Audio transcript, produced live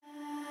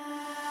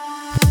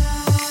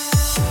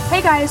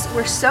Hey guys,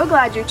 we're so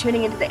glad you're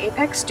tuning into the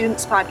Apex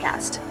Students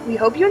Podcast. We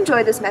hope you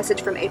enjoy this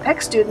message from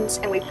Apex students,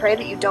 and we pray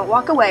that you don't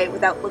walk away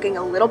without looking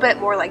a little bit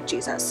more like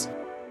Jesus.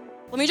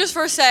 Let me just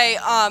first say,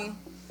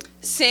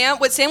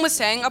 what Sam was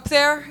saying up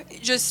there,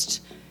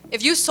 just,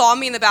 if you saw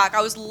me in the back,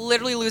 I was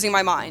literally losing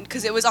my mind,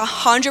 because it was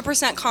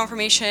 100%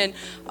 confirmation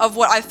of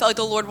what I felt like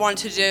the Lord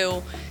wanted to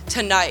do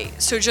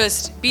tonight. So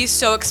just be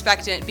so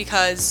expectant,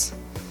 because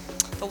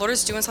the Lord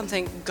is doing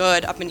something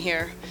good up in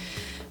here.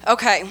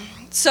 Okay,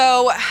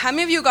 so how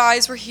many of you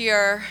guys were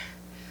here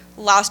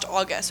last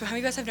August? So how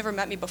many of you guys have never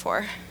met me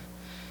before?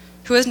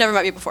 Who has never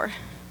met me before?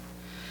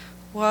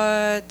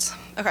 What?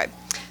 Okay,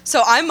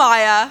 so I'm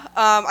Maya.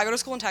 I go to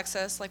school in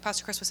Texas, like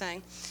Pastor Chris was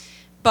saying.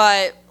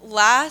 But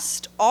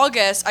last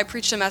August, I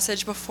preached a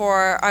message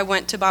before I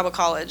went to Bible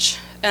college,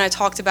 and I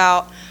talked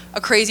about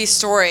a crazy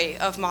story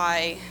of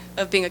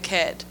being a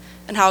kid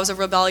and how I was a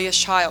rebellious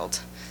child.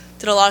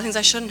 Did a lot of things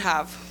I shouldn't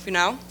have, you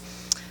know?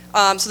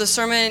 So the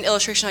sermon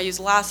illustration I used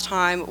last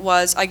time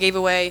was I gave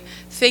away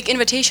fake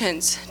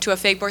invitations to a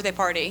fake birthday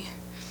party.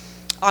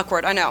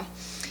 Awkward, I know.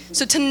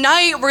 So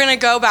tonight we're gonna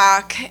go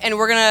back and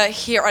we're gonna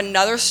hear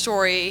another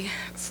story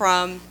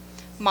from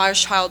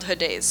Maya's childhood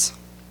days.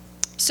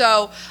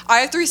 So I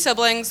have 3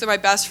 siblings, they're my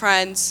best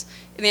friends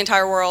in the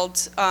entire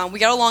world. We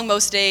get along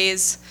most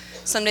days,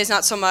 some days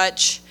not so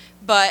much,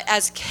 but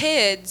as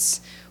kids,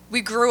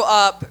 we grew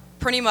up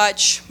pretty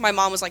much, my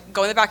mom was like,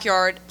 go in the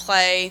backyard,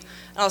 play,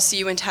 and I'll see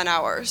you in 10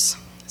 hours.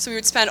 So we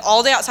would spend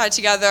all day outside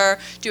together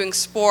doing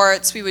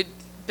sports. We would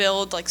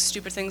build like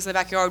stupid things in the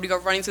backyard. We'd go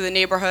running through the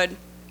neighborhood.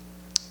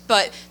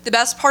 But the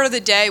best part of the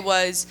day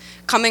was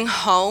coming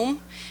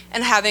home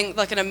and having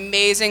like an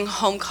amazing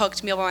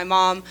home-cooked meal by my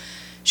mom.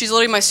 She's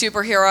literally my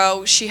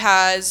superhero. She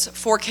has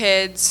 4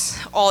 kids,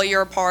 all a year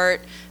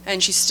apart,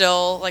 and she's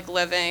still like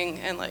living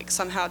and like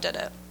somehow did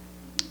it.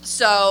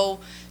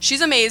 So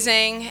she's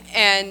amazing,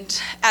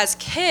 and as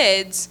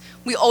kids,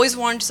 we always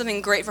wanted to do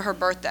something great for her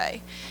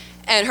birthday.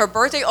 And her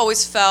birthday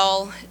always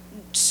fell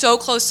so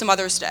close to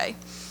Mother's Day.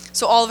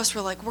 So all of us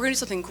were like, we're gonna do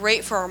something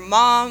great for our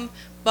mom,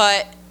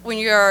 but when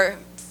you're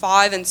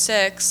 5 and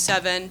 6,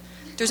 7,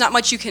 there's not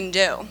much you can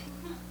do.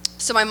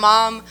 So my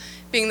mom,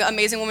 being the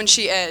amazing woman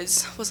she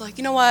is, was like,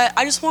 you know what,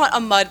 I just want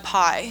a mud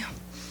pie.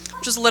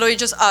 Which is literally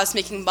just us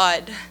making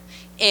mud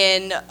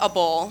in a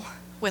bowl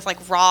with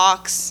like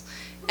rocks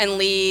and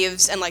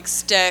leaves and like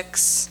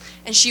sticks.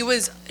 And she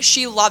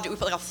loved it. We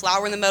put like a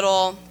flower in the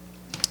middle.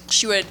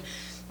 She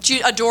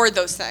adored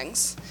those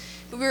things.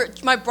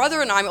 My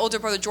brother and I, my older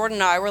brother Jordan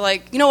and I, were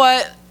like, you know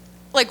what?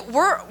 Like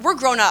we're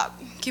grown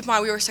up. Keep in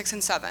mind we were 6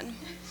 and 7.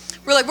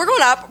 We're like, we're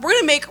grown up. We're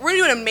gonna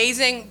do an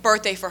amazing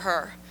birthday for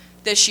her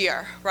this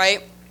year,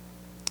 right?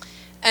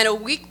 And a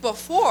week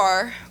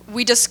before,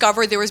 we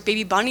discovered there was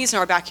baby bunnies in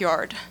our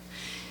backyard.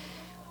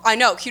 I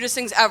know, cutest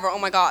things ever, oh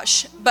my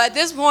gosh. But at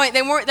this point,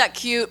 they weren't that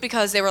cute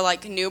because they were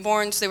like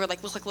newborns, they were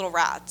like, looked like little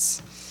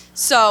rats.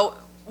 So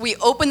we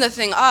opened the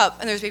thing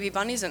up and there's baby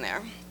bunnies in there.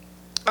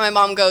 And my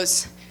mom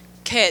goes,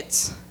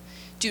 kids,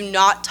 do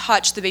not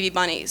touch the baby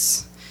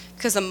bunnies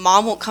because the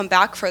mom won't come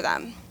back for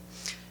them.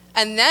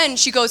 And then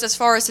she goes as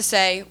far as to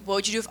say, what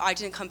would you do if I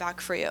didn't come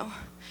back for you?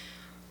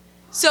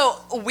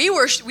 So we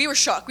were shook,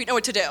 we didn't know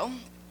what to do.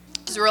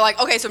 So we were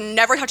like, okay, so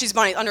never touch these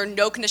bunnies, under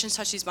no conditions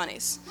touch these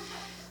bunnies.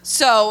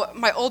 So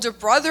my older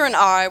brother and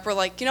I were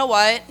like, you know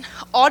what?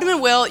 Autumn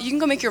and Will, you can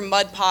go make your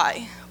mud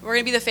pie. We're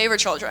gonna be the favorite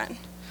children.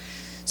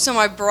 So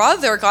my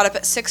brother got up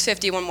at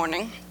 6:50 one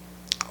morning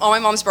on my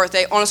mom's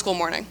birthday, on a school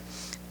morning.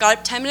 Got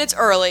up 10 minutes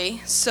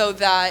early so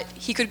that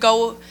he could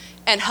go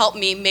and help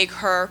me make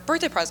her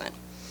birthday present.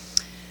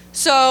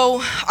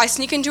 So I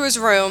sneak into his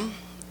room,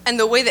 and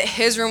the way that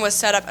his room was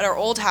set up at our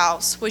old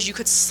house was you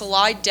could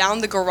slide down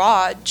the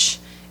garage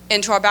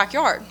into our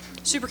backyard.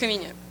 Super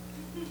convenient.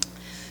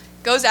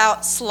 Goes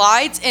out,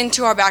 slides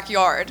into our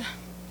backyard,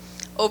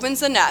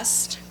 opens the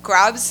nest,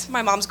 grabs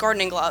my mom's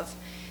gardening glove,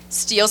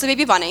 steals the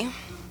baby bunny.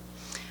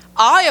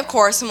 I, of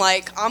course, I'm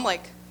like,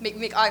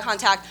 make eye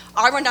contact.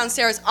 I run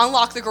downstairs,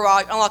 unlock the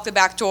garage, unlock the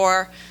back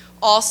door,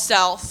 all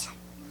stealth.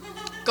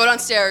 Go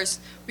downstairs,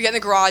 we get in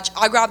the garage,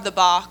 I grab the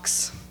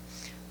box,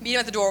 meet him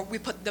at the door, we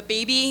put the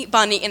baby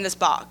bunny in this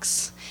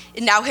box.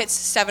 It now hits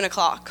 7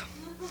 o'clock.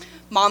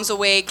 Mom's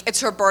awake,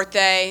 it's her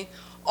birthday.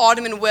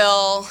 Autumn and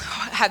Will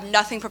have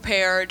nothing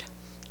prepared.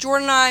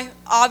 Jordan and I,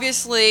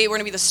 obviously, we're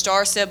gonna be the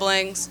star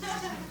siblings.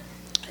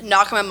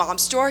 Knock on my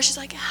mom's door, she's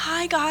like,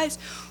 hi guys.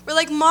 We're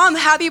like, Mom,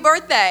 happy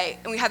birthday.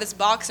 And we have this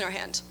box in our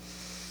hand.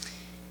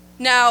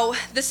 Now,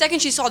 the second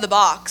she saw the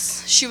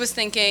box, she was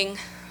thinking,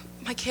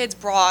 my kids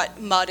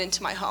brought mud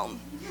into my home.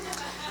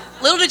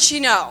 Little did she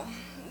know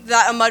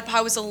that a mud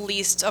pie was the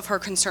least of her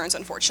concerns,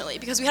 unfortunately,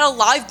 because we had a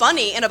live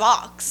bunny in a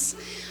box.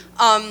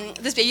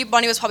 This baby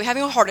bunny was probably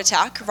having a heart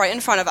attack right in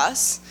front of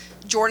us.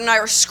 Jordan and I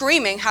were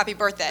screaming, happy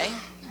birthday.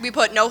 We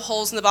put no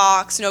holes in the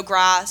box, no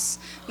grass,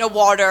 no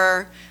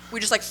water. We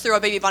just like threw a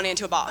baby bunny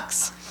into a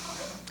box.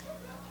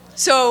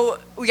 So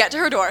we get to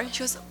her door. She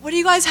goes, what do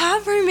you guys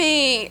have for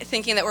me?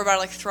 Thinking that we're about to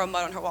like throw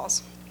mud on her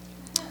walls.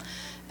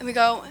 And we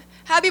go,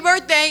 Happy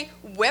birthday,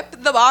 whip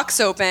the box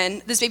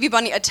open. This baby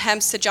bunny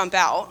attempts to jump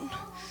out.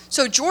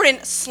 So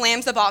Jordan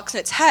slams the box in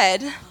its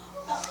head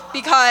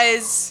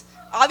because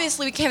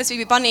obviously we can't have this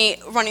baby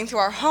bunny running through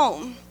our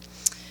home.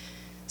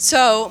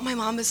 So my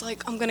mom is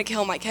like, I'm gonna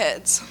kill my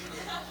kids.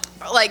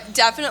 Like,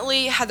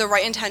 definitely had the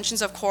right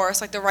intentions, of course,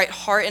 like the right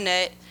heart in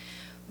it.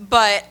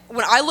 But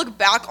when I look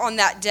back on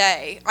that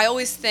day, I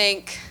always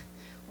think,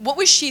 what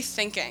was she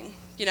thinking?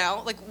 You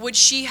know, like, would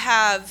she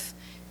have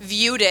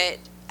viewed it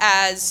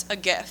as a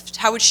gift?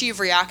 How would she have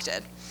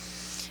reacted?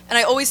 And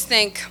I always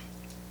think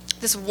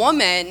this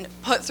woman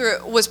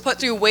was put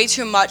through way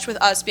too much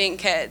with us being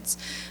kids.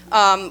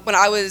 When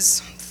I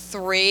was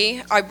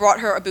 3, I brought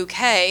her a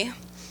bouquet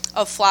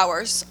of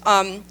flowers.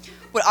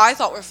 What I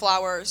thought were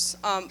flowers,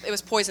 it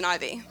was poison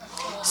ivy.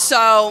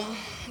 So,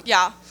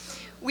 yeah,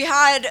 we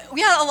had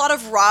a lot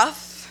of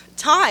rough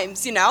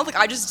times, you know? Like,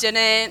 I just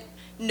didn't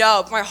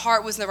know. My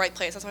heart was in the right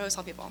place. That's what I always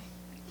tell people.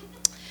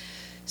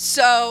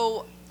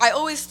 So I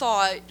always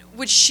thought,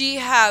 would she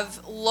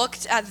have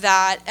looked at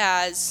that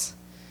as,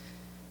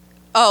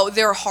 oh,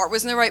 their heart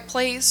was in the right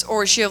place? Or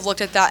would she have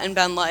looked at that and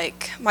been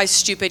like, my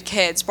stupid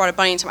kids brought a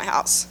bunny into my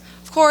house?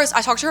 Of course,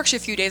 I talked to her actually a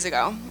few days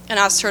ago and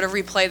asked her to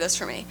replay this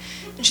for me.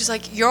 And she's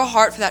like, your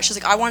heart for that.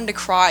 She's like, I wanted to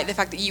cry, the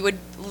fact that you would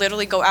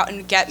literally go out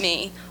and get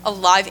me a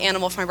live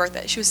animal for my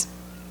birthday.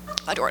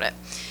 Adored it.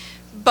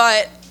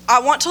 But I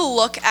want to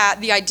look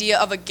at the idea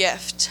of a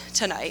gift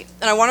tonight.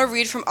 And I want to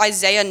read from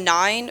Isaiah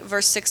 9,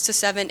 verse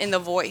 6-7 in the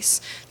Voice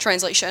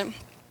translation.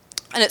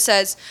 And it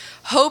says,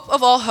 hope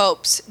of all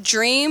hopes,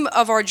 dream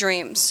of our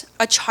dreams.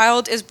 A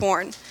child is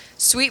born,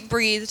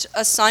 sweet-breathed,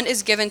 a son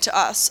is given to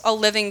us, a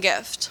living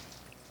gift.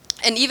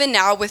 And even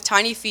now, with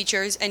tiny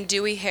features and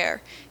dewy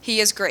hair, he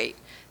is great.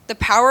 The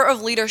power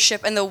of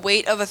leadership and the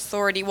weight of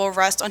authority will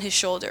rest on his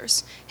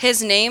shoulders.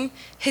 His name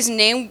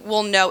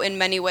will know in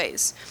many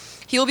ways.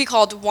 He will be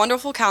called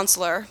Wonderful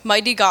Counselor,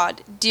 Mighty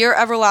God, Dear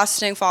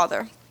Everlasting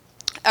Father,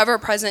 Ever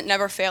Present,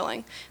 Never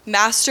Failing,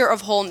 Master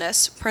of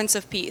Wholeness, Prince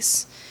of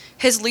Peace.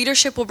 His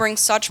leadership will bring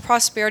such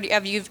prosperity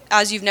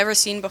as you've never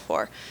seen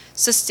before,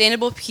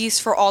 sustainable peace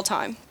for all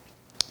time.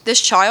 This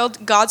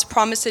child, God's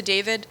promise to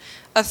David,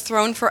 a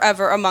throne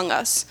forever among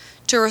us,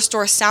 to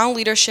restore sound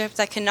leadership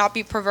that cannot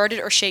be perverted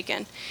or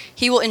shaken.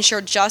 He will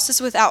ensure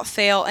justice without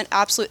fail and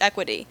absolute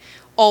equity,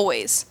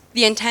 always.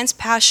 The intense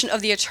passion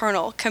of the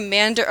eternal,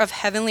 commander of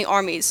heavenly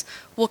armies,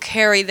 will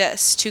carry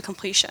this to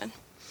completion.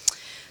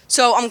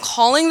 So I'm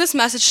calling this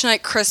message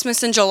tonight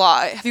Christmas in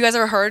July. Have you guys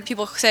ever heard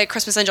people say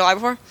Christmas in July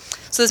before?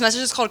 So this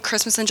message is called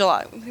Christmas in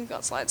July. We've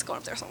got slides going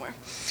up there somewhere.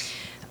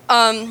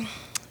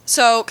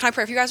 So can I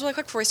pray for you guys really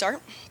quick before we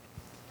start?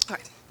 All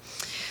right.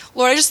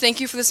 Lord, I just thank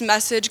you for this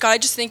message. God, I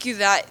just thank you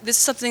that this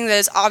is something that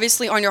is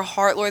obviously on your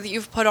heart, Lord, that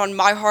you've put on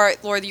my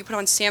heart, Lord, that you put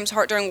on Sam's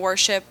heart during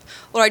worship.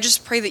 Lord, I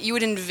just pray that you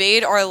would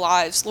invade our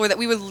lives, Lord, that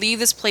we would leave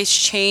this place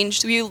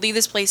changed. We would leave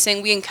this place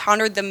saying we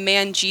encountered the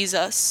man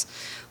Jesus.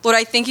 Lord,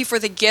 I thank you for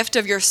the gift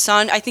of your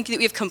son. I thank you that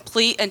we have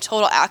complete and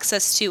total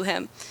access to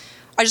him.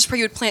 I just pray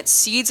you would plant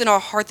seeds in our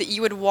heart, that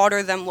you would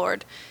water them,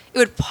 Lord. It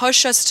would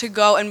push us to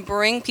go and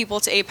bring people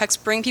to Apex,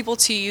 bring people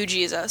to you,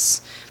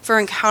 Jesus, for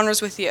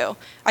encounters with you.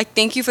 I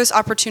thank you for this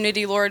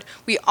opportunity, Lord.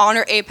 We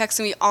honor Apex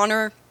and we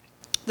honor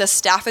the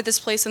staff at this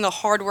place and the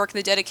hard work and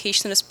the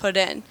dedication that is put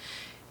in.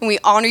 And we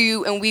honor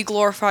you and we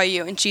glorify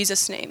you. In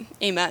Jesus' name,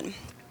 amen.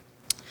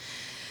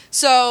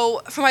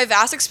 So, from my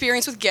vast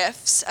experience with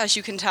gifts, as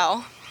you can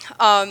tell,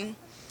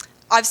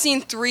 I've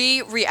seen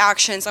 3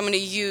 reactions I'm going to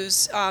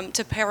use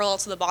to parallel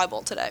to the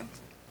Bible today.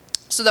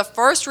 So the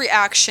first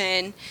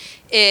reaction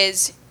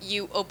is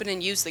you open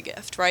and use the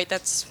gift, right?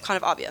 That's kind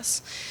of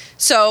obvious.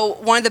 So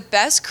one of the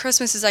best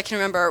Christmases I can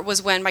remember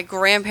was when my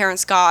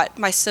grandparents got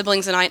my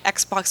siblings and I an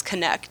Xbox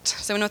Connect.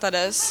 Does anyone know what that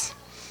is?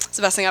 It's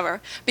the best thing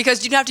ever.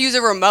 Because you didn't have to use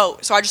a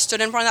remote. So I just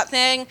stood in front of that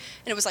thing and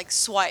it was like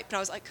swipe. And I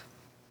was like,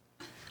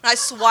 and I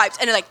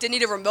swiped and it like didn't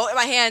need a remote in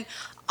my hand.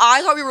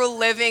 I thought we were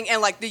living in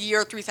like the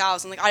year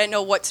 3000. Like I didn't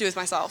know what to do with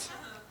myself.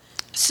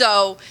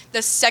 So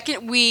the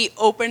second we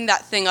opened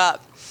that thing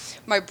up,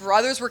 my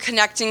brothers were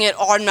connecting it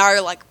all night,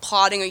 like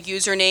plotting a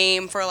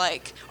username for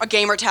like a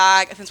gamer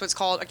tag. I think that's what it's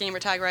called, a gamer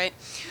tag, right?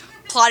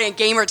 Plotting a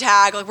gamer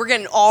tag. Like we're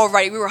getting all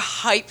ready. We were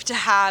hyped to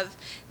have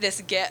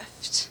this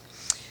gift.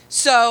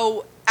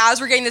 So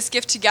as we're getting this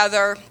gift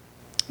together,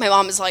 my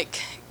mom is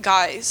like,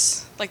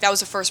 guys, like that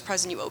was the first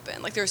present you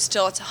opened. Like there's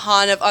still a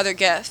ton of other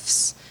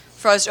gifts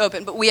for us to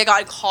open, but we had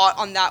gotten caught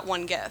on that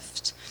one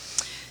gift.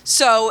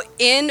 So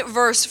in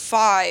verse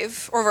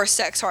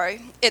 6,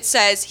 it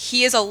says,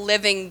 he is a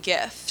living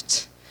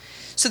gift.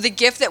 So the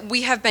gift that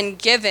we have been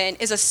given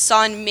is a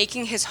son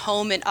making his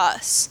home in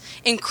us,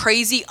 in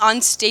crazy,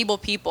 unstable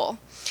people.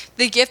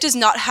 The gift is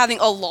not having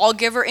a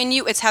lawgiver in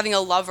you, it's having a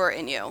lover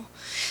in you.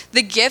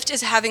 The gift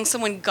is having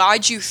someone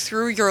guide you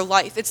through your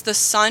life. It's the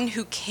son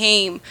who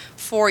came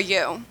for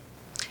you.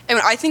 And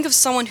when I think of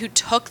someone who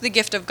took the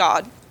gift of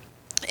God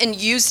and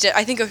used it,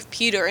 I think of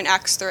Peter in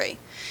Acts 3.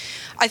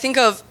 I think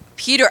of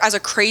Peter as a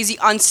crazy,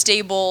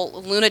 unstable,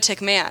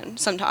 lunatic man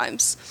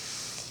sometimes.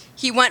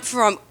 He went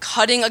from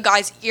cutting a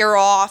guy's ear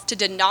off to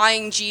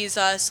denying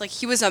Jesus. Like,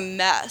 he was a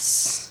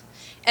mess.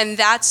 And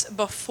that's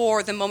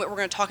before the moment we're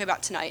going to talk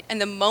about tonight. And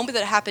the moment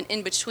that happened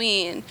in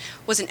between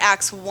was in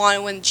Acts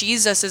 1 when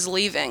Jesus is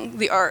leaving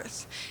the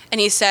earth.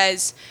 And he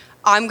says,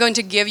 I'm going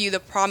to give you the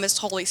promised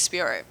Holy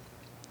Spirit.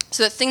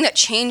 So the thing that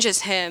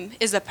changes him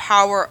is the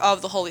power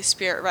of the Holy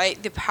Spirit,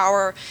 right? The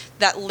power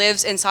that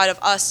lives inside of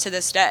us to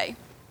this day.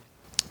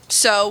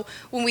 So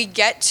when we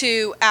get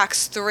to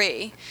Acts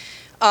 3,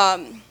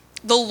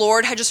 the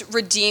Lord had just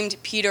redeemed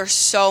Peter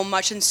so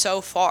much and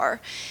so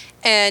far.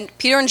 And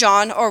Peter and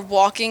John are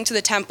walking to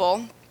the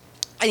temple,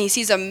 and he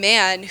sees a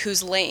man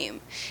who's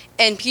lame.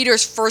 And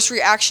Peter's first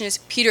reaction is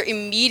Peter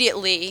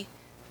immediately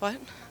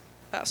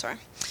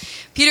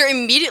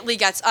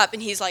gets up,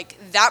 and he's like,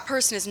 that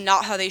person is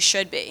not how they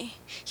should be.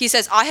 He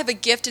says, I have a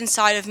gift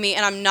inside of me,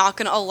 and I'm not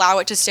going to allow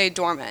it to stay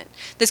dormant.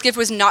 This gift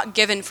was not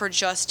given for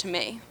just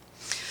me.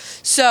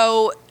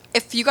 So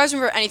if you guys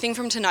remember anything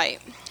from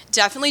tonight,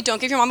 definitely don't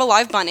give your mom a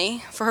live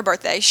bunny for her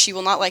birthday. She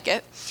will not like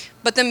it.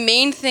 But the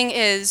main thing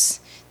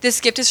is,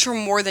 this gift is for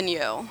more than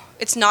you.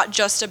 It's not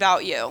just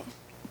about you.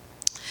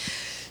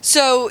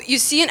 So you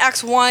see in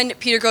Acts 1,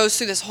 Peter goes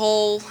through this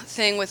whole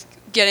thing with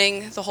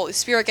getting the Holy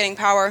Spirit, getting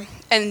power.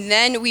 And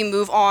then we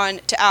move on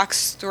to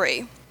Acts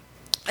 3.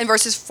 In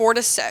verses 4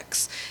 to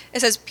 6,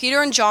 it says,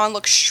 Peter and John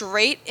looked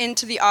straight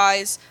into the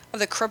eyes of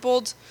the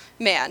crippled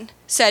man,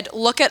 said,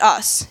 look at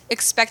us.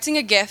 Expecting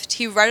a gift,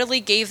 he readily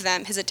gave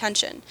them his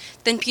attention.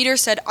 Then Peter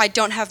said, I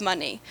don't have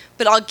money,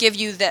 but I'll give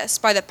you this.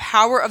 By the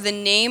power of the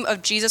name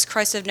of Jesus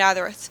Christ of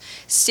Nazareth,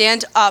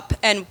 stand up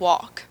and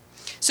walk.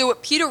 So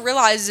what Peter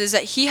realizes is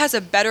that he has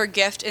a better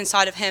gift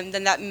inside of him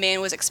than that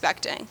man was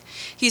expecting.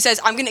 He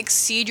says, I'm going to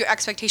exceed your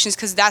expectations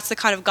because that's the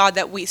kind of God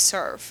that we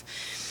serve.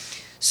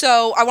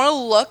 So I want to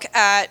look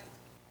at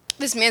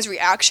this man's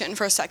reaction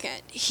for a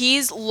second.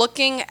 He's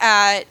looking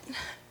at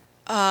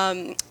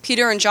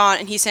Peter and John,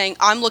 and he's saying,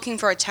 I'm looking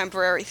for a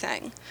temporary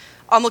thing.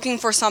 I'm looking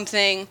for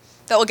something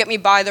that will get me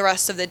by the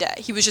rest of the day.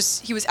 He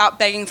was out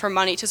begging for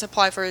money to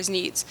supply for his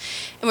needs.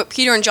 And what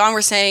Peter and John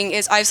were saying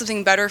is, I have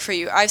something better for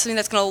you. I have something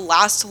that's going to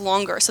last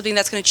longer, something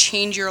that's going to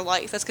change your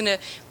life, that's going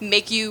to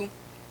make you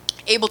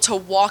able to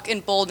walk in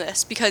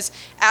boldness. Because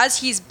as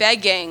he's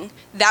begging,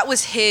 that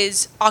was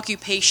his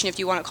occupation, if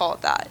you want to call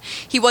it that.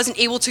 He wasn't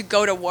able to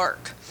go to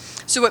work.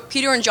 So what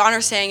Peter and John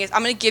are saying is,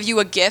 I'm going to give you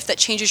a gift that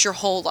changes your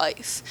whole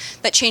life,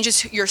 that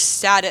changes your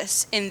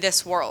status in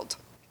this world.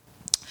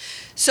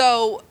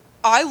 So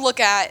I look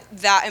at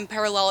that and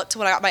parallel it to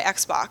when I got my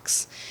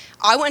Xbox.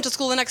 I went to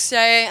school the next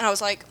day and I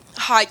was like,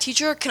 hi,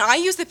 teacher, can I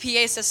use the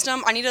PA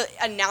system? I need to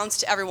announce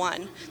to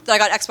everyone that I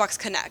got Xbox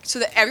Connect so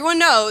that everyone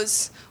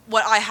knows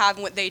what I have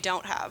and what they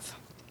don't have.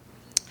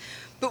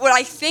 But what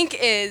I think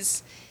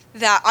is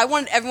that I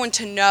wanted everyone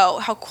to know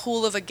how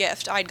cool of a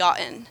gift I'd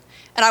gotten.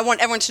 And I want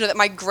everyone to know that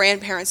my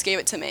grandparents gave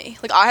it to me.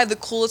 Like, I have the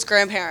coolest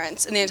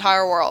grandparents in the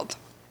entire world.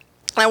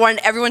 And I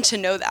wanted everyone to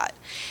know that.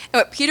 And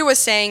what Peter was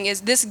saying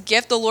is, this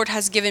gift the Lord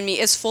has given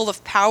me is full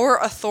of power,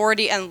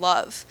 authority, and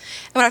love.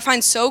 And what I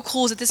find so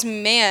cool is that this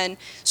man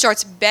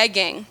starts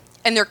begging,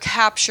 and they're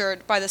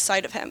captured by the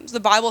sight of him.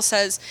 The Bible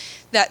says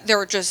that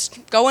they're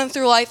just going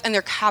through life, and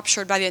they're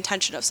captured by the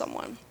attention of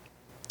someone.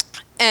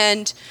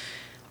 And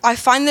I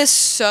find this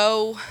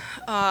so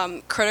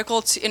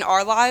critical in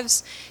our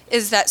lives,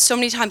 is that so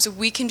many times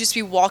we can just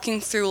be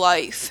walking through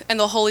life and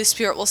the Holy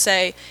Spirit will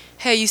say,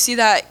 hey, you see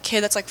that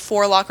kid that's like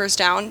 4 lockers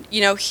down?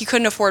 You know, he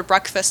couldn't afford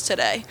breakfast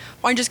today.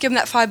 Why don't you just give him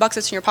that $5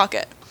 that's in your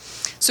pocket?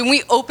 So when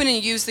we open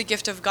and use the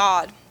gift of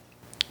God,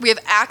 we have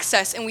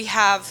access and we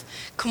have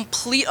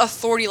complete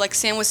authority, like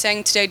Sam was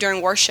saying today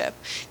during worship,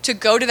 to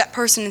go to that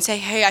person and say,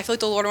 hey, I feel like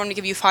the Lord wanted to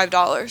give you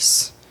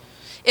 $5.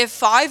 If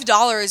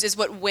 $5 is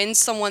what wins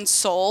someone's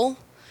soul,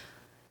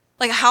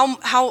 like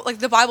how like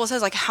the Bible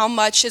says, like how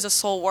much is a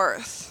soul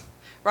worth,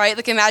 right?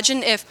 Like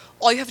imagine if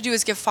all you have to do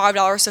is give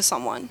 $5 to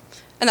someone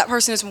and that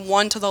person is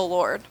won to the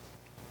Lord.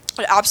 It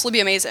would absolutely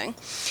be amazing.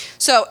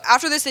 So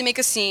after this, they make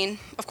a scene,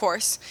 of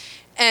course,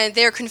 and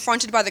they are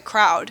confronted by the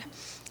crowd.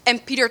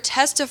 And Peter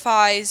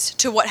testifies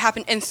to what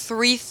happened, and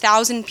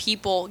 3,000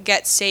 people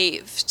get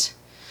saved.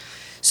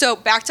 So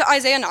back to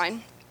Isaiah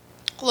 9.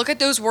 Look at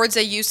those words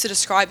they use to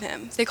describe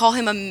him. They call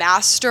him a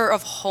master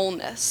of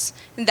wholeness.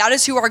 And that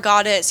is who our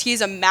God is. He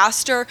is a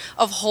master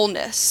of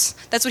wholeness.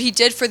 That's what he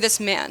did for this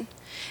man.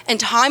 And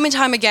time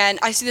again,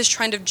 I see this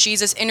trend of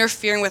Jesus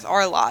interfering with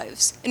our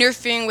lives,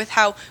 interfering with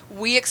how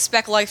we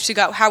expect life to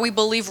go, how we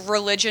believe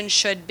religion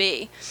should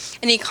be.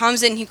 And he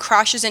comes in, he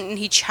crashes in, and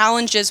he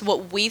challenges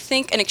what we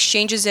think and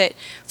exchanges it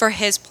for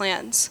his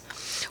plans.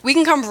 We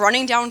can come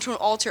running down to an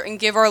altar and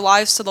give our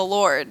lives to the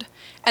Lord,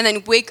 and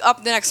then wake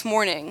up the next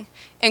morning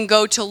and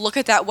go to look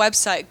at that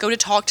website, go to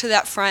talk to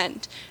that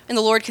friend. And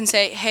the Lord can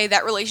say, hey,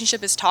 that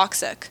relationship is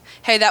toxic.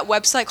 Hey, that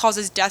website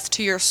causes death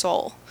to your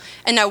soul.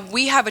 And now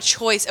we have a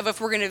choice of if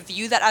we're going to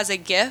view that as a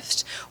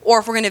gift or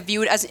if we're going to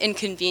view it as an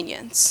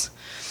inconvenience.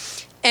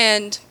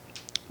 And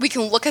we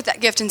can look at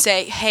that gift and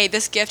say, hey,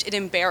 this gift, it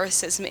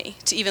embarrasses me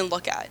to even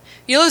look at.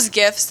 You know those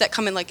gifts that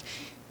come in like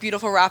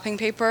beautiful wrapping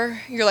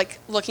paper. You're like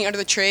looking under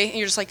the tree and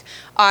you're just like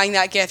eyeing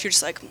that gift. You're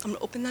just like, I'm gonna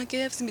open that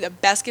gift. It's gonna be the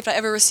best gift I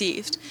ever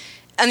received.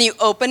 And then you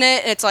open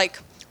it and it's like,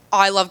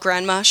 I love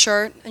grandma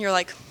shirt. And you're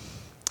like,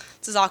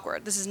 this is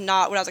awkward. This is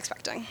not what I was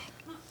expecting.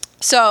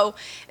 So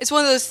it's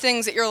one of those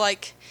things that you're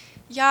like,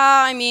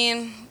 yeah, I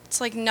mean, it's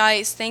like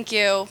nice, thank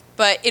you.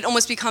 But it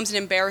almost becomes an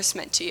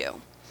embarrassment to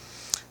you.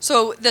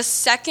 So the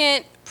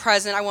second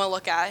present I want to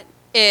look at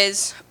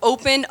is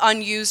open,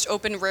 unused,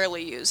 open,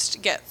 rarely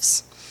used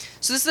gifts.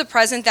 So this is a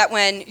present that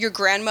when your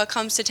grandma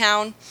comes to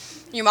town,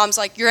 your mom's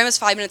like, your grandma's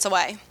 5 minutes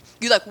away.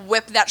 You like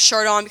whip that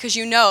shirt on because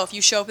you know if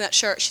you show up in that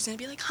shirt, she's gonna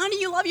be like, honey,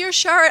 you love your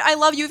shirt. I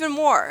love you even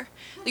more.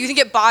 You think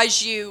it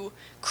buys you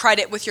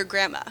credit with your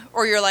grandma.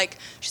 Or you're like,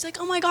 she's like,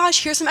 oh my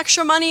gosh, here's some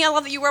extra money. I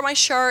love that you wear my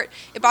shirt.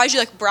 It buys you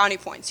like brownie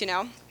points, you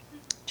know?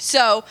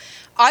 So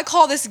I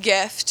call this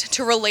gift,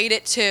 to relate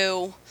it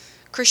to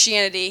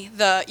Christianity,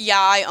 the yeah,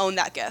 I own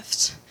that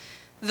gift.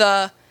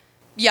 The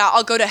yeah,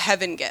 I'll go to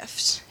heaven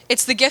gift.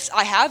 It's the gift,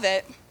 I have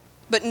it,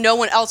 but no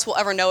one else will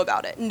ever know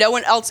about it. No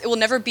one else, it will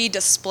never be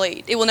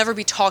displayed. It will never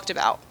be talked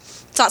about.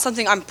 It's not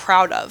something I'm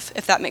proud of,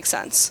 if that makes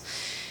sense.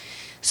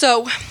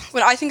 So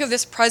when I think of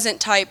this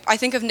present type, I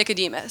think of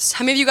Nicodemus.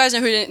 How many of you guys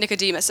know who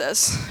Nicodemus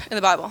is in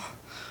the Bible?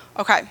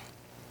 Okay.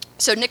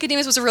 So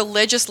Nicodemus was a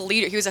religious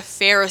leader. He was a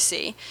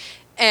Pharisee.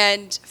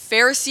 And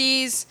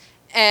Pharisees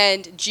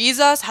and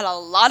Jesus had a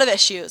lot of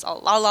issues, a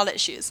lot of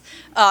issues.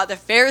 The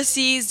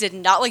Pharisees did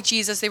not like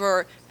Jesus. They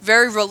were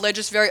very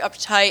religious, very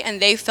uptight,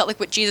 and they felt like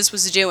what Jesus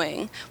was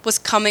doing was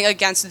coming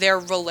against their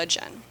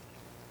religion.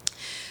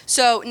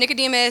 So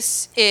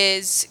Nicodemus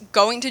is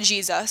going to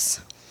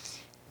Jesus,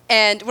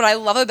 and what I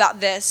love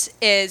about this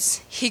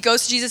is he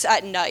goes to Jesus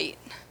at night.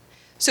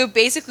 So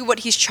basically what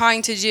he's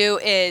trying to do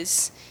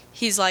is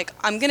he's like,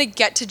 I'm going to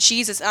get to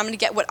Jesus, and I'm going to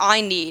get what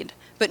I need,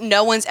 but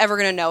no one's ever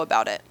going to know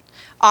about it.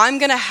 I'm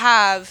going to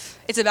have,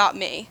 it's about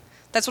me.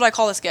 That's what I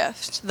call this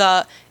gift,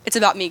 the it's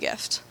about me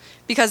gift.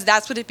 Because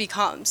that's what it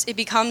becomes. It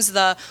becomes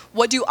the,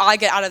 what do I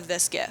get out of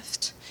this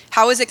gift?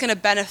 How is it going to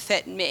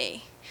benefit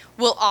me?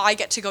 Will I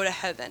get to go to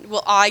heaven?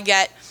 Will I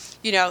get,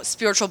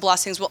 spiritual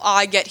blessings? Will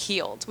I get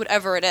healed?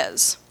 Whatever it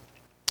is.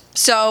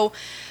 So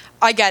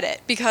I get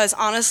it. Because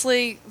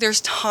honestly,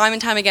 there's time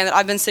and time again that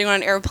I've been sitting on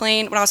an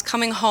airplane. When I was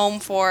coming home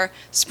for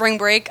spring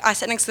break, I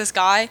sat next to this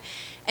guy,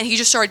 and he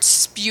just started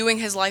spewing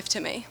his life to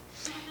me.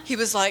 He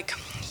was like,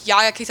 yeah,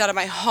 I got kicked out of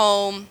my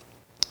home.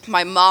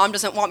 My mom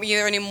doesn't want me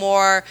here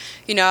anymore.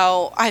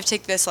 I have to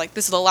take this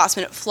is the last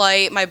minute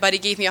flight. My buddy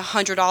gave me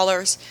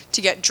 $100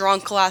 to get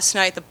drunk last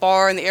night at the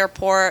bar in the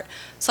airport,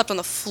 slept on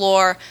the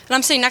floor. And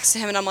I'm sitting next to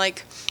him and I'm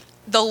like,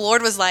 the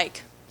Lord was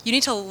like, you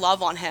need to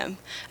love on him.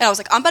 And I was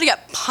like, I'm about to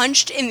get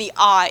punched in the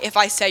eye if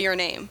I say your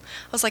name.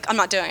 I was like, I'm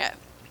not doing it.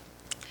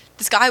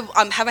 This guy,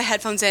 have my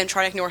headphones in,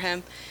 trying to ignore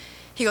him.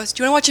 He goes,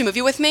 do you want to watch a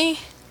movie with me?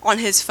 On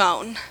his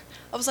phone.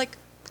 I was like,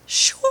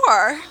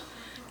 sure.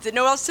 Didn't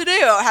know what else to do.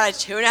 I had a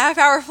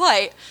 2.5-hour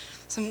flight.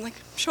 So I'm like,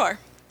 sure.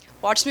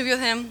 Watched the movie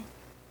with him.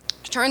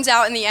 Turns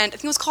out in the end, I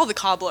think it was called The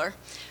Cobbler.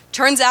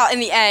 Turns out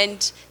in the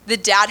end, the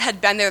dad had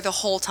been there the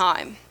whole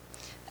time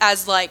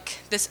as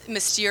this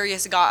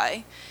mysterious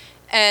guy.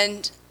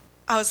 And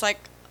I was like,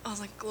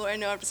 Lord, I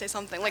know I have to say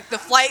something. The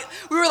flight,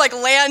 we were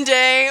landing.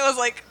 I was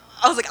like,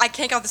 I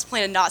can't get off this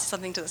plane and not say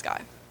something to this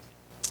guy.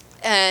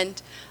 And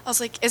I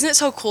was like, isn't it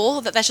so cool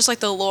that that's just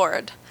the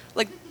Lord?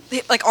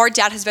 Our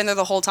dad has been there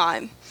the whole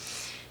time.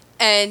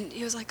 And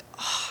he was like,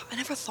 oh, I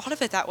never thought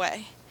of it that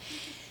way.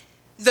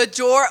 The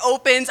door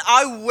opens,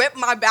 I whip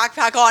my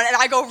backpack on, and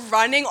I go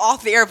running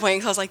off the airplane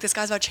because I was like, this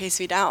guy's about to chase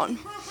me down.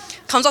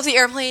 Comes off the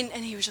airplane,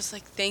 and he was just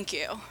like, thank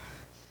you.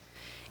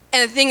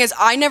 And the thing is,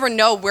 I never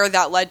know where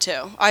that led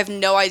to. I have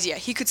no idea.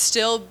 He could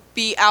still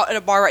be out at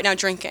a bar right now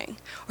drinking.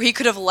 Or he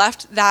could have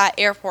left that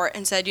airport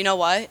and said, you know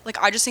what?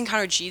 I just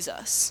encountered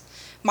Jesus.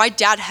 My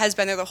dad has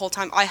been there the whole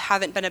time. I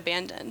haven't been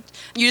abandoned.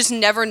 You just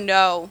never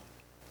know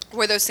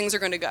where those things are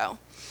going to go.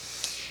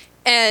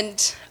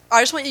 And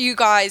I just want you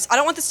guys, I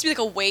don't want this to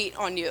be a weight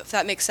on you, if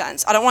that makes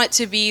sense. I don't want it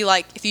to be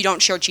if you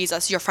don't share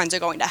Jesus, your friends are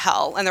going to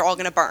hell and they're all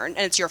going to burn and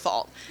it's your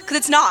fault. Because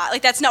it's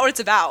not. That's not what it's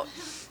about.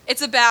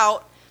 It's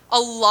about a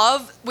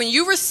love. When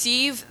you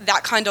receive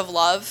that kind of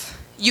love,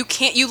 you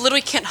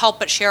literally can't help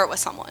but share it with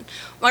someone.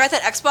 When I got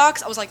that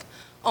Xbox, I was like,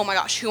 oh my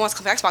gosh, who wants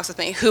to come play Xbox with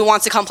me? Who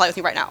wants to come play with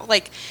me right now?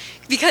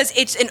 Because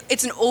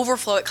it's an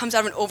overflow. It comes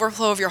out of an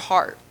overflow of your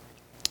heart.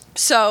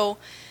 So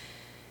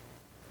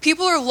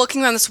people are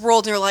looking around this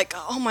world and they're like,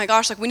 oh my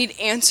gosh, we need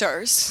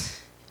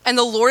answers. And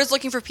the Lord is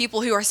looking for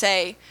people who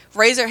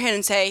raise their hand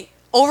and say,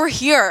 over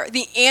here,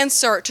 the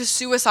answer to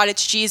suicide,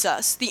 it's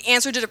Jesus. The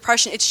answer to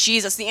depression, it's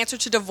Jesus. The answer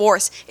to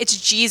divorce,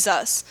 it's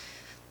Jesus.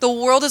 The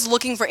world is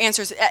looking for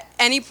answers. At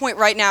any point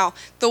right now,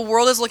 the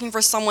world is looking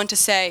for someone to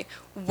say,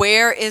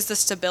 where is the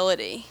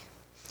stability?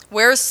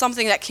 Where is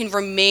something that can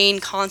remain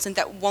constant,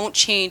 that won't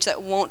change,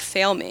 that won't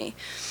fail me?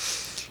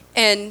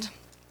 And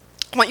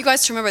I want you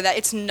guys to remember that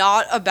it's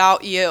not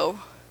about you.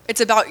 It's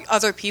about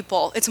other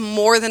people. It's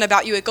more than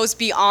about you. It goes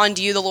beyond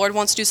you. The Lord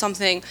wants to do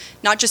something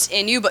not just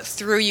in you, but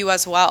through you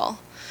as well.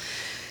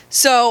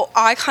 So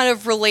I kind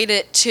of relate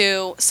it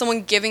to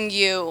someone giving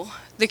you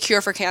the cure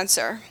for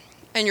cancer.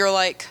 And you're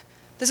like,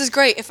 this is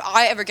great. If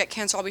I ever get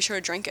cancer, I'll be sure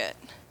to drink it.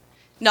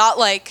 Not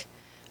like,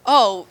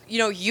 oh,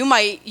 you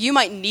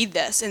might need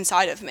this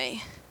inside of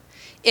me.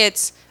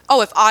 It's,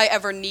 oh, if I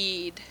ever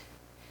need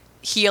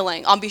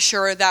healing, I'll be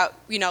sure that,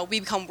 we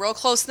become real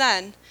close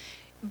then.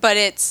 But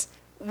it's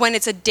when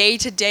it's a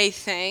day-to-day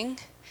thing,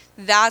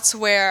 that's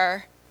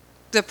where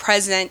the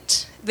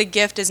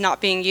gift is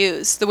not being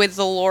used the way that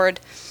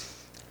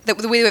the way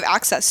that we have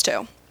access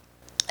to.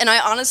 And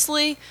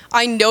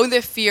I know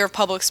the fear of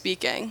public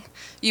speaking.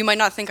 You might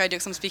not think I do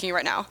because I'm speaking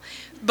right now.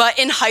 But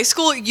in high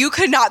school, you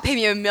could not pay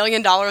me $1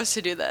 million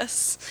to do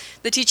this.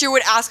 The teacher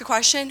would ask a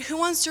question, who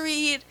wants to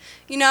read,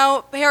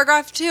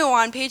 paragraph 2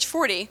 on page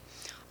 40?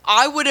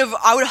 I would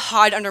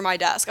hide under my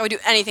desk. I would do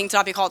anything to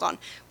not be called on.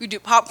 We'd do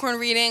popcorn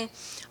reading.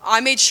 I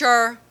made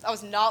sure I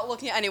was not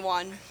looking at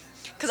anyone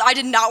because I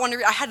did not want to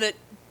read. I had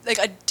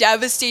a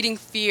devastating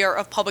fear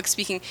of public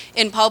speaking.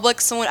 In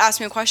public, someone would ask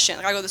me a question.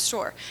 I go to the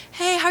store.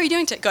 Hey, how are you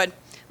doing today? Good.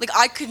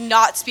 I could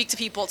not speak to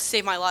people to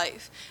save my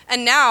life.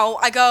 And now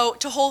I go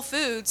to Whole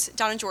Foods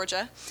down in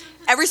Georgia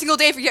every single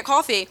day to get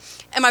coffee.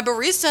 And my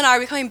barista and I are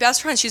becoming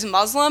best friends. She's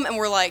Muslim, and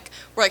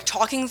we're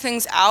talking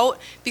things out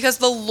because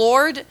the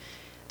Lord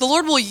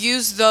will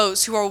use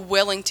those who are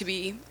willing to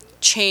be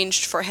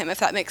changed for him, if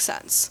that makes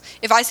sense.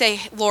 If I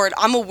say, Lord,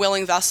 I'm a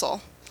willing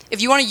vessel.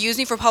 If you want to use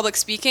me for public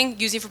speaking,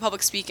 use me for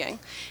public speaking.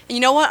 And you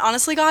know what?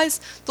 Honestly,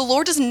 guys, the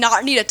Lord does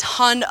not need a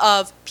ton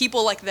of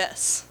people like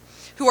this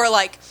who are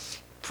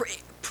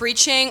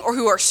preaching or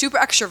who are super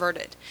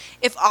extroverted.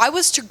 If I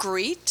was to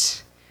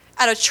greet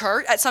at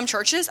some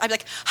churches, I'd be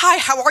like, hi,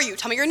 how are you?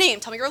 Tell me your name.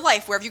 Tell me your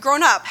life. Where have you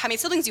grown up? How many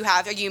siblings do you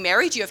have? Are you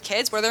married? Do you have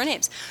kids? What are their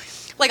names?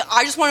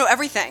 I just want to know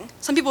everything.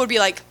 Some people would be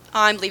like,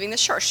 I'm leaving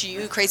this church,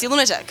 you crazy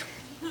lunatic.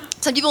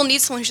 Some people need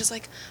someone who's just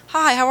like,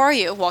 hi, how are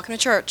you? Welcome to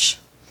church.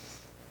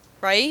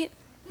 Right?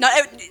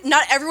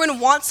 Not everyone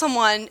wants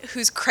someone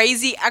who's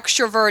crazy,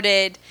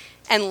 extroverted,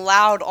 and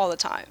loud all the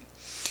time.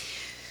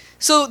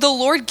 So the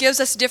Lord gives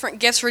us different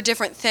gifts for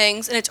different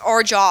things, and it's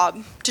our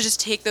job to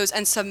just take those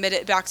and submit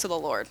it back to the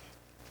Lord.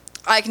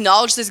 I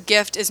acknowledge this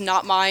gift is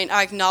not mine.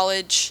 I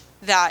acknowledge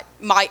that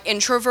my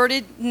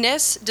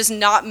introvertedness does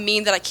not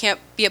mean that I can't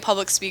be a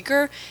public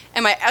speaker,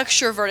 and my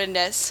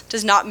extrovertedness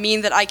does not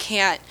mean that I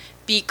can't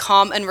be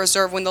calm and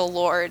reserved when the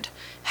Lord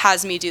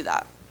has me do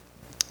that.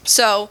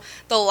 So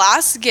the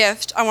last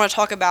gift I want to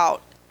talk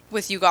about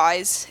with you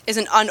guys is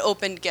an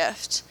unopened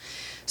gift.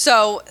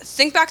 So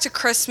think back to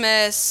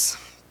Christmas,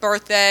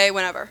 birthday,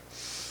 whenever,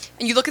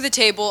 and you look at the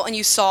table and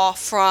you saw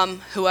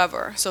from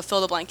whoever, so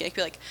fill the blank, it could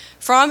be like,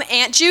 from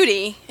Aunt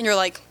Judy, and you're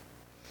like,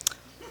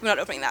 I'm not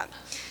opening that.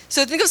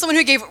 So think of someone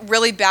who gave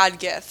really bad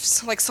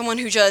gifts, like someone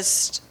who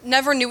just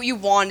never knew what you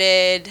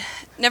wanted,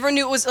 never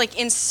knew it was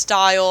in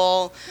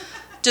style,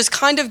 just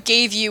kind of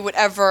gave you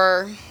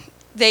whatever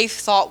they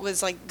thought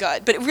was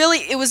good. But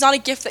it was not a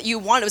gift that you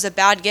wanted, it was a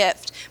bad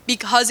gift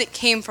because it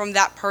came from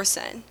that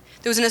person.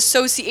 There was an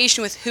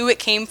association with who it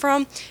came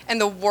from and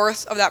the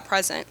worth of that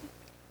present.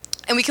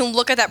 And we can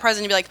look at that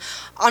present and be like,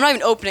 I'm not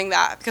even opening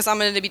that because I'm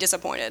going to be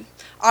disappointed.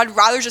 I'd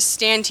rather just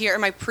stand here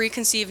in my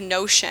preconceived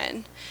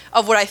notion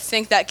of what I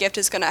think that gift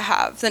is going to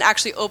have than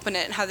actually open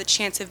it and have the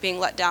chance of being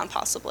let down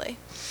possibly.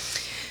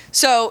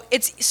 So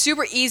it's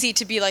super easy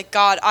to be like,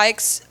 God, I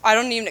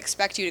don't even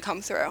expect you to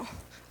come through.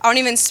 I don't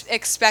even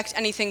expect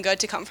anything good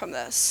to come from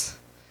this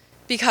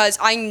because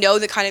I know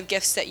the kind of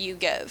gifts that you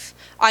give.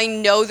 I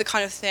know the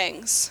kind of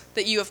things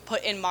that you have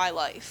put in my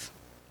life.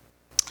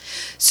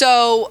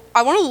 So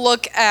I want to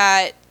look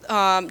at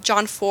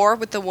John 4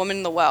 with the woman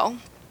in the well.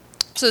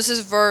 So this is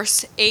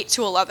verse 8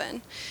 to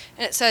 11.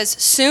 And it says,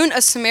 soon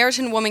a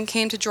Samaritan woman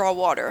came to draw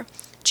water.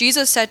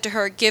 Jesus said to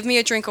her, give me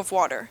a drink of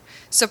water.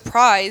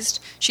 Surprised,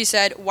 she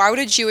said, why would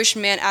a Jewish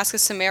man ask a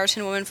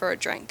Samaritan woman for a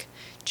drink?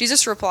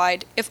 Jesus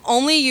replied, if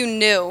only you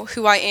knew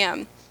who I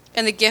am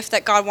and the gift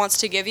that God wants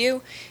to give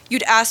you,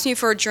 you'd ask me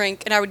for a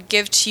drink and I would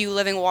give to you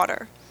living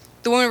water.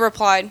 The woman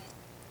replied,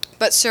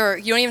 but sir,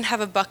 you don't even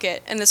have a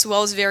bucket and this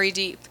well is very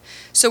deep.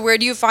 So where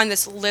do you find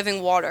this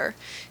living water?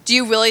 Do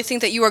you really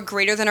think that you are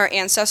greater than our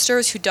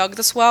ancestors who dug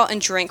this well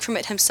and drank from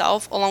it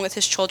himself along with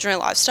his children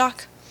and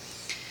livestock?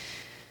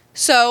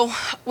 So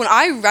when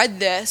I read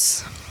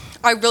this,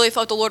 I really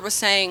felt the Lord was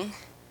saying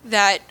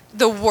that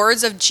the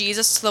words of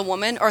Jesus to the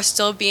woman are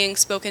still being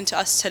spoken to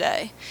us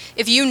today.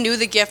 If you knew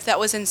the gift that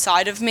was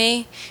inside of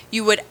me,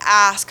 you would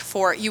ask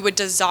for it, you would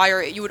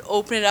desire it, you would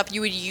open it up,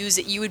 you would use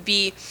it, you would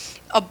be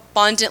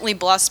abundantly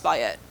blessed by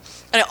it.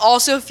 And I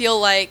also feel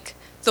like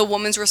the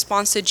woman's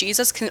response to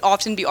Jesus can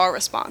often be our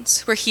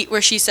response, where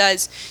she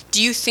says,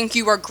 do you think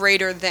you are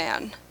greater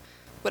than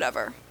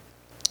whatever?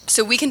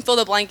 So we can fill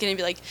the blanket and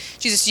be like,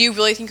 Jesus, do you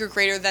really think you're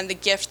greater than the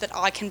gift that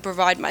I can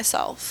provide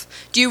myself?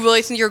 Do you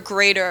really think you're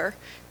greater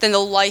than the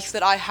life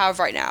that I have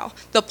right now,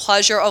 the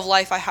pleasure of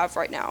life I have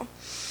right now?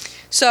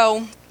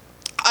 So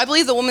I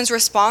believe the woman's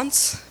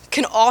response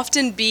can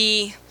often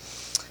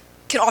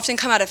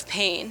come out of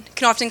pain,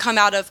 can often come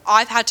out of,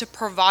 I've had to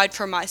provide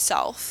for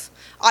myself.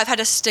 I've had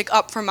to stick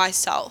up for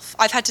myself.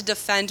 I've had to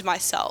defend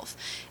myself.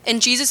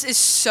 And Jesus is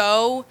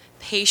so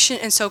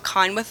patient and so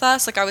kind with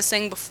us. Like I was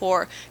saying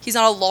before, he's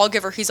not a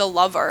lawgiver, he's a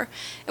lover.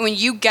 And when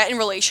you get in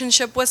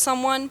relationship with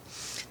someone,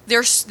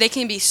 they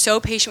can be so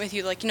patient with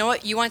you. Like, you know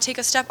what, you want to take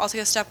a step? I'll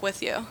take a step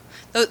with you.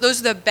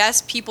 Those are the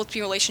best people to be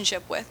in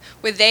relationship with.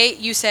 Where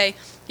you say,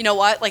 you know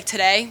what, like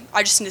today,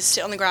 I just need to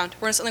sit on the ground.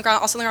 We're going to sit on the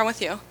ground, I'll sit on the ground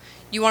with you.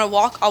 You want to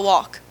walk? I'll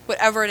walk.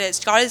 Whatever it is.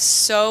 God is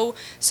so,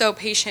 so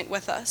patient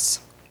with us.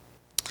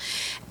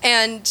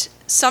 And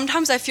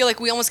sometimes I feel like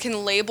we almost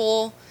can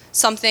label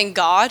something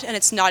God, and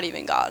it's not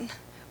even God.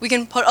 We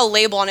can put a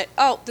label on it.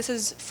 Oh, this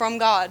is from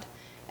God.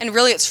 And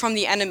really it's from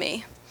the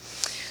enemy.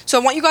 So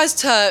I want you guys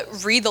to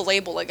read the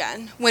label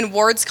again. When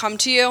words come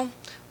to you,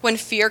 when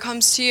fear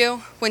comes to you,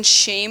 when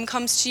shame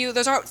comes to you,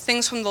 those aren't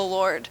things from the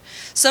Lord.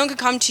 Someone could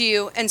come to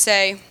you and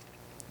say,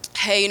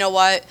 hey, you know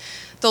what?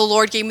 The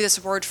Lord gave me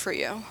this word for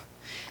you.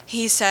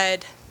 He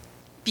said,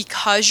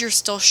 because you're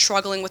still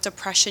struggling with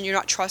depression, you're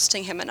not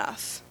trusting him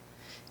enough.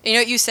 And you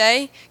know what you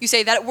say? You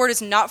say, that word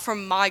is not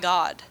from my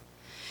God.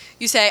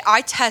 You say,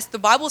 the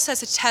Bible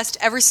says to test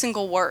every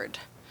single word.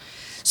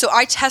 So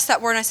I test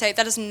that word and I say,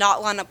 that does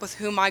not line up with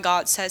who my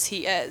God says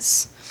he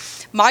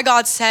is. My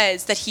God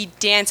says that he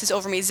dances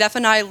over me.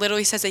 Zephaniah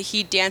literally says that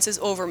he dances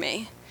over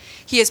me.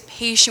 He is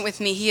patient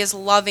with me. He is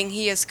loving.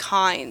 He is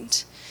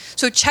kind.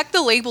 So check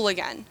the label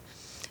again.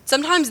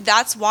 Sometimes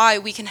that's why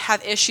we can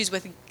have issues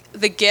with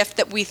the gift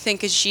that we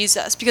think is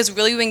Jesus, because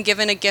really we've been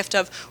given a gift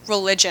of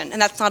religion,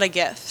 and that's not a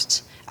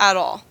gift at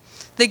all.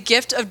 The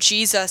gift of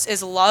Jesus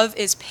is love,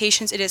 is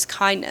patience, it is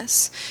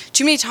kindness.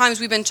 Too many times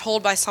we've been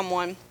told by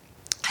someone,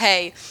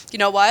 hey, you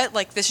know what?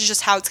 Like, this is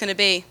just how it's going to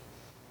be.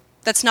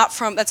 That's not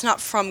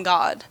from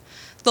God.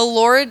 The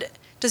Lord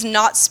does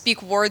not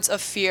speak words of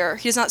fear.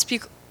 He does not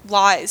speak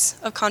lies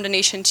of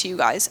condemnation to you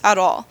guys at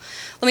all.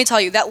 Let me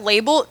tell you, that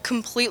label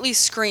completely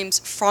screams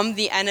from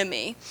the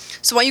enemy.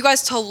 So I want you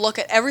guys to look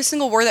at every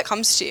single word that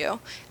comes to you.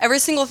 Every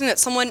single thing that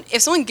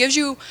if someone gives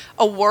you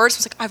a word,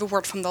 someone's like, I have a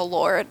word from the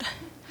Lord.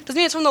 Doesn't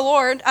mean it's from the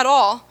Lord at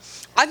all.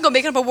 I can go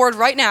make up a word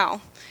right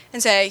now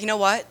and say, you know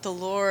what? The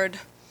Lord,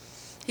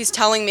 he's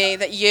telling me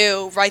that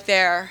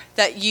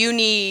that you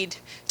need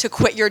to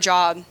quit your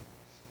job.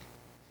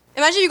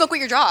 Imagine you go quit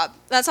your job.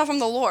 That's not from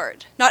the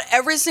Lord. Not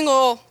every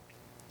single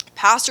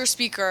pastor,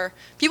 speaker,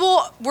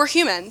 we're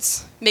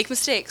humans, make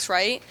mistakes,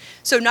 right?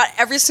 So not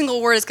every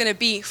single word is going to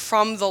be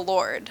from the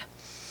Lord.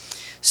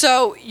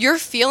 So your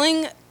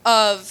feeling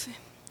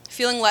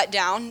let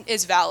down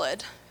is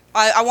valid.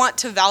 I want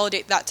to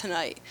validate that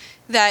tonight.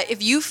 That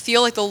if you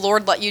feel like the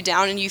Lord let you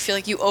down and you feel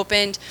like you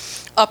opened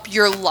up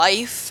your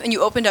life and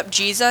you opened up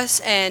Jesus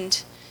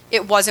and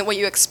it wasn't what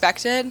you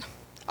expected,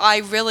 I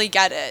really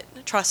get it.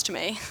 Trust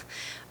me.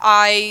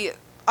 I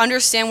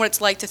understand what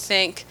it's like to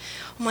think,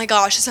 oh my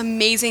gosh, this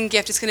amazing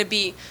gift is going to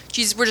be,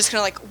 Jesus, we're just going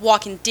to like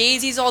walk in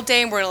daisies all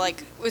day and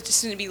it's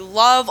just going to be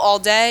love all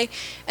day.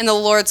 And the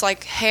Lord's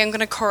like, hey, I'm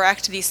going to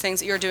correct these things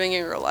that you're doing in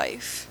your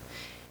life.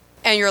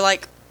 And you're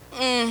like,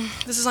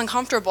 this is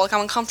uncomfortable. Like,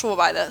 I'm uncomfortable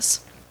by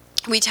this.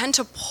 We tend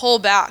to pull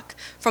back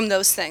from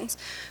those things.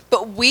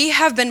 But we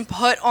have been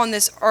put on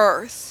this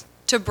earth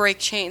to break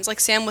chains. Like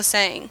Sam was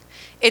saying,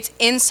 it's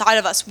inside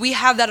of us. We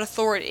have that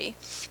authority.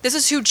 This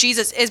is who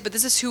Jesus is, but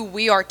this is who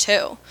we are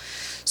too.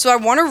 So I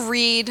want to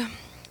read,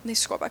 let me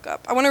scroll back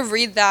up. I want to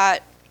read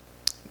that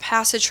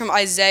passage from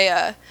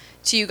Isaiah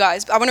to you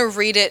guys. I want to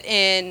read it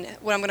in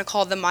what I'm going to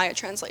call the Maya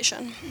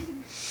translation.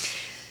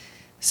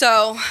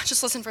 So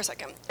just listen for a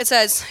second. It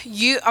says,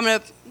 I'm going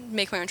to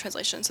make my own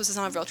translation, so this is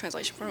not a real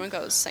translation for anyone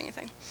goes saying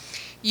anything.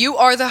 You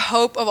are the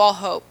hope of all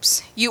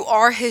hopes. You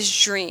are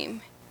his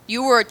dream.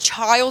 You were a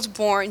child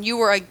born. You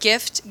were a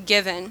gift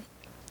given.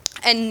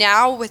 And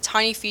now, with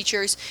tiny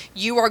features,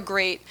 you are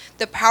great.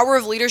 The power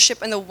of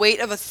leadership and the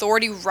weight of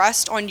authority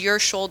rest on your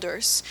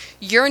shoulders.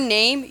 Your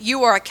name,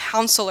 you are a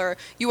counselor.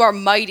 You are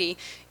mighty.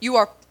 You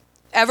are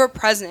ever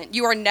present.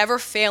 You are never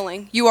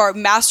failing. You are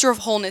master of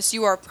wholeness.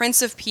 You are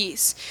prince of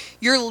peace.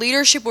 Your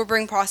leadership will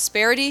bring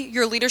prosperity.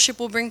 Your leadership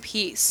will bring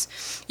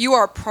peace. You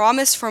are a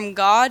promise from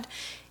God.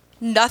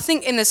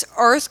 Nothing in this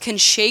earth can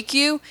shake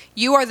you.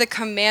 You are the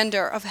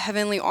commander of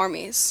heavenly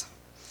armies.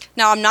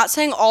 Now, I'm not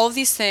saying all of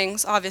these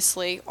things,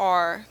 obviously,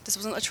 this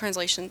wasn't a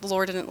translation. The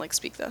Lord didn't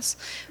speak this.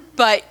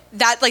 But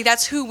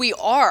that's who we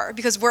are,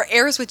 because we're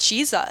heirs with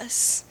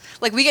Jesus.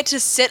 We get to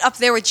sit up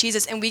there with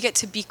Jesus and we get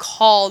to be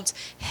called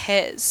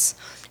his.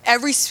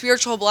 Every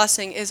spiritual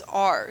blessing is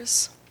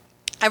ours.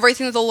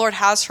 Everything that the Lord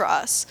has for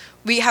us,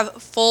 we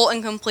have full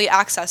and complete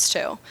access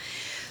to.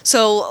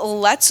 So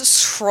let's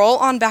scroll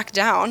on back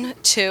down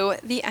to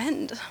the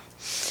end.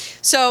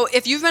 So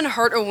if you've been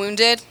hurt or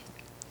wounded,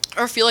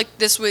 or feel like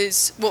this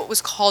was what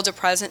was called a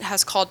present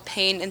has called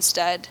pain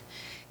instead,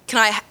 can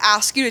I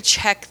ask you to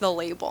check the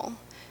label?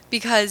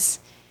 Because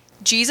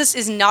Jesus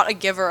is not a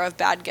giver of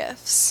bad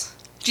gifts.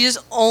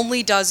 Jesus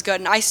only does good.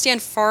 And I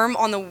stand firm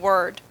on the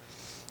word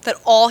that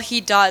all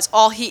he does,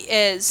 all he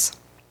is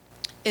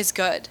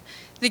good.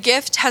 The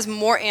gift has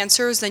more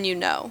answers than you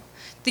know.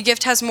 The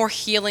gift has more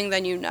healing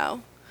than you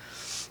know.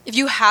 If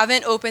you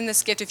haven't opened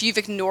this gift, if you've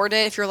ignored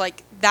it, if you're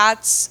like,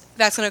 that's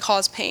going to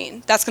cause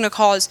pain, that's going to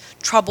cause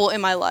trouble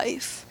in my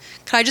life,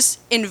 can I just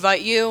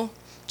invite you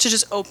to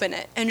just open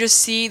it and just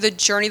see the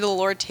journey the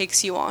Lord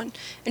takes you on,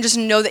 and just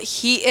know that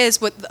he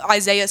is what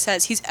Isaiah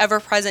says. He's ever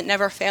present,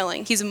 never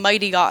failing. He's a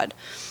mighty God.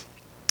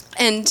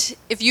 And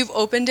if you've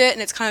opened it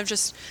and it's kind of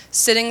just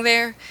sitting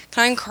there,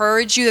 can I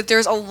encourage you that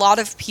there's a lot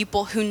of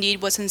people who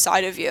need what's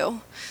inside of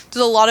you.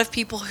 There's a lot of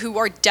people who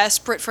are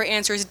desperate for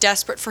answers,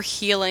 desperate for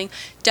healing,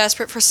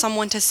 desperate for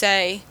someone to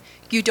say,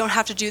 you don't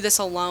have to do this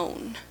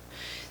alone.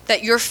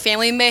 That your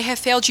family may have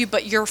failed you,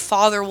 but your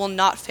Father will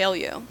not fail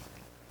you.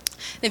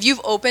 And if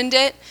you've opened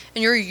it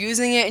and you're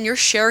using it and you're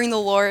sharing the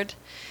Lord,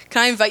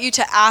 can I invite you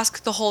to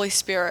ask the Holy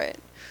Spirit,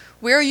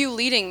 where are you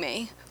leading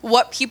me?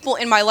 What people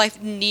in my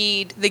life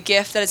need the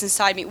gift that is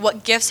inside me?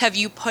 What gifts have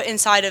you put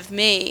inside of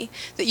me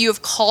that you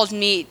have called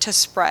me to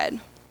spread?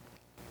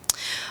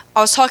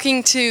 I was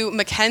talking to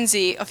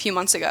Mackenzie a few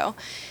months ago,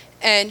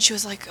 and she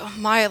was like, oh,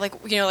 Maya, I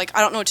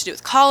don't know what to do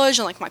with college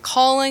and my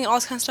calling and all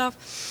this kind of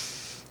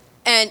stuff.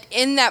 And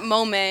in that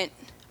moment,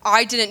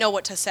 I didn't know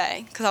what to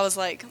say, because I was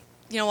like,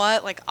 you know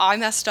what? I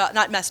messed up,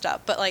 not messed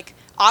up, but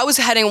I was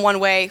heading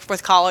one way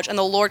with college, and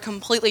the Lord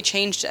completely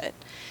changed it.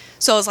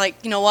 So I was like,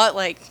 you know what?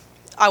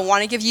 I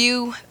want to give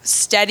you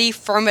steady,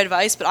 firm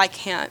advice, but I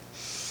can't.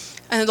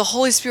 And the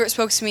Holy Spirit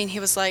spoke to me, and he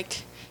was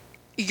like,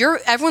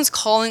 everyone's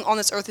calling on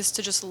this earth is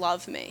to just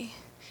love me.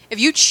 If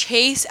you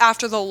chase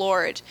after the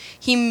Lord,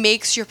 he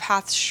makes your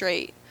path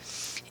straight.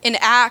 In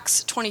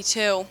Acts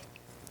 22,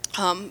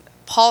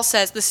 Paul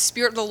says, the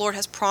Spirit of the Lord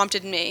has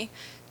prompted me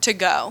to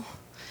go.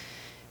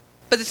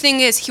 But the thing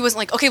is, he wasn't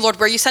like, okay, Lord,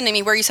 where are you sending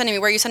me? Where are you sending me?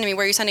 Where are you sending me?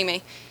 Where are you sending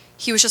me?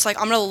 He was just like,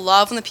 I'm going to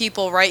love the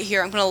people right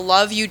here. I'm going to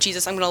love you,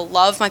 Jesus. I'm going to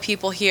love my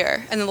people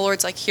here. And then the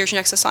Lord's like, here's your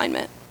next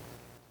assignment.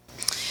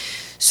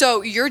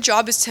 So your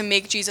job is to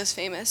make Jesus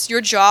famous.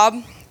 Your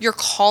job, your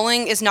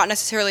calling is not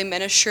necessarily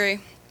ministry.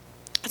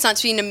 It's not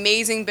to be an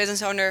amazing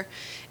business owner.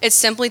 It's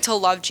simply to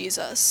love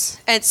Jesus.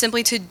 And it's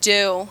simply to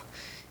do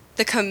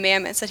the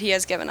commandments that he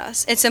has given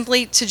us. It's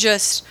simply to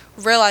just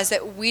realize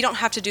that we don't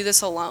have to do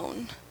this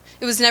alone.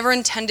 It was never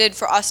intended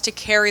for us to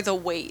carry the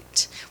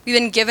weight. We've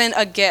been given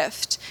a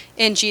gift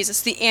in Jesus.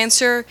 The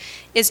answer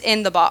is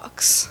in the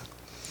box.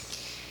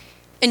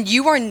 And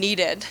you are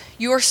needed.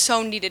 You are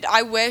so needed.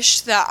 I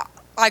wish that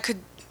I could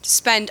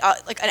spend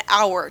an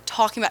hour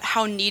talking about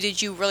how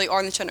needed you really are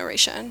in this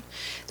generation.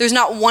 There's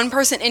not one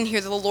person in here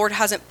that the Lord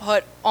hasn't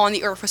put on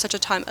the earth for such a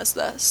time as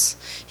this.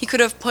 He could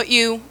have put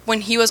you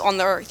when he was on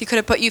the earth. He could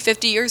have put you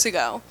 50 years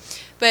ago.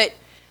 But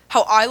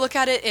how I look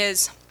at it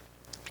is,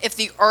 if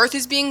the earth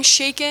is being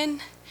shaken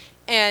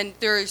and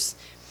there's,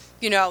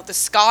 the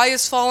sky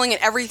is falling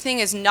and everything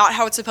is not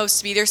how it's supposed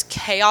to be, there's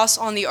chaos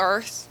on the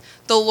earth,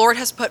 the Lord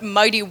has put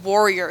mighty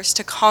warriors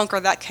to conquer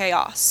that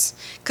chaos.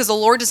 Because the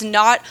Lord does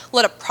not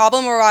let a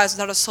problem arise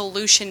without a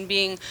solution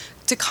being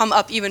to come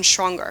up even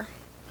stronger.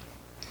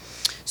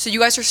 So you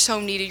guys are so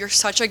needed. You're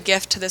such a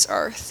gift to this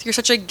earth. You're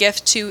such a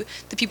gift to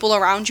the people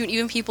around you and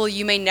even people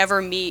you may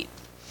never meet.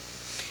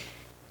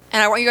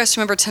 And I want you guys to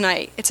remember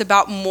tonight, it's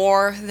about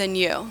more than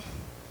you.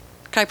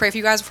 Can I pray for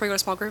you guys before you go to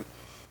small group?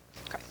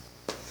 Okay.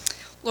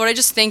 Lord, I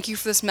just thank you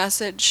for this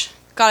message.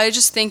 God, I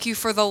just thank you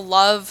for the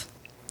love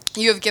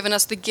you have given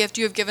us, the gift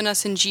you have given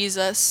us in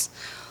Jesus.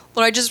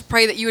 Lord, I just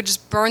pray that you would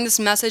just burn this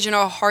message in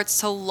our hearts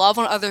to love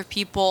on other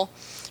people.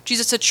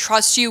 Jesus, to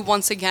trust you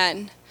once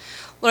again.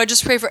 Lord, I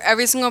just pray for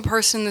every single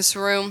person in this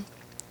room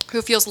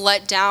who feels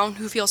let down,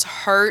 who feels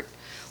hurt.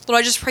 Lord,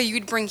 I just pray you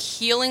would bring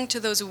healing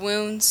to those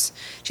wounds.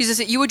 Jesus,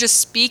 that you would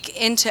just speak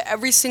into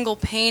every single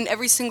pain,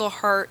 every single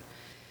hurt.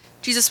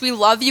 Jesus, we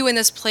love you in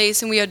this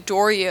place and we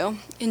adore you.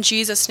 In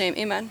Jesus' name,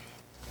 amen.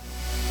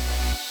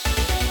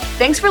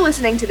 Thanks for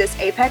listening to this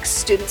Apex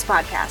Students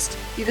Podcast.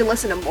 You can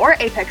listen to more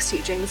Apex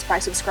teachings by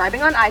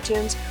subscribing on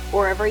iTunes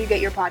or wherever you get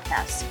your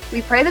podcasts.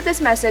 We pray that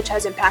this message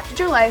has impacted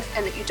your life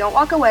and that you don't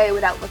walk away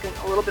without looking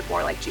a little bit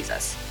more like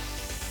Jesus.